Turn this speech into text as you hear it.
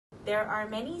There are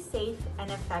many safe and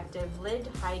effective lid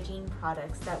hygiene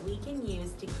products that we can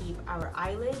use to keep our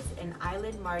eyelids and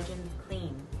eyelid margins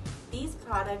clean. These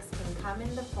products can come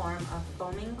in the form of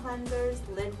foaming cleansers,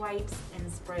 lid wipes,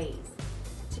 and sprays.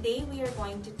 Today we are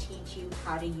going to teach you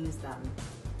how to use them.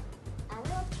 Our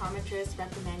optometrists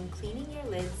recommend cleaning your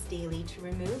lids daily to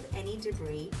remove any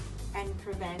debris and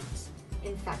prevent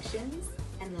infections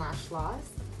and lash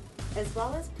loss, as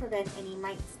well as prevent any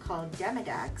mites called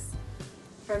demodex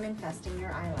from infesting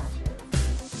your eyelashes.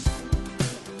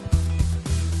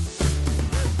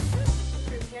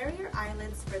 Prepare your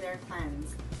eyelids for their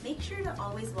cleanse. Make sure to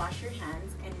always wash your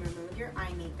hands and remove your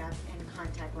eye makeup and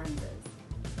contact lenses.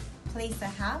 Place a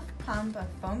half pump of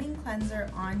foaming cleanser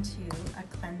onto a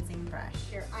cleansing brush.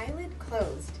 Your eyelid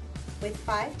closed. With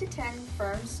 5 to 10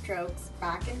 firm strokes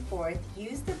back and forth,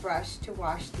 use the brush to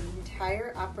wash the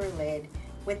entire upper lid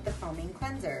with the foaming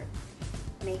cleanser.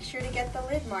 Make sure to get the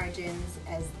lid margins,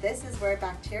 as this is where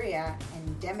bacteria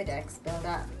and demodex build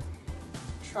up.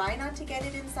 Try not to get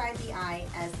it inside the eye,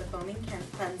 as the foaming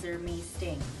cleanser may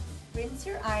sting. Rinse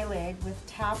your eyelid with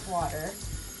tap water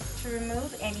to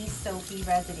remove any soapy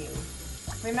residue.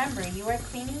 Remember, you are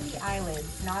cleaning the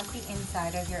eyelids, not the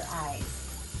inside of your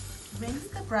eyes. Rinse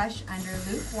the brush under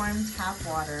lukewarm tap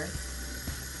water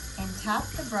and tap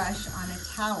the brush on a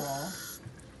towel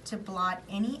to blot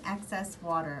any excess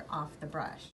water off the brush.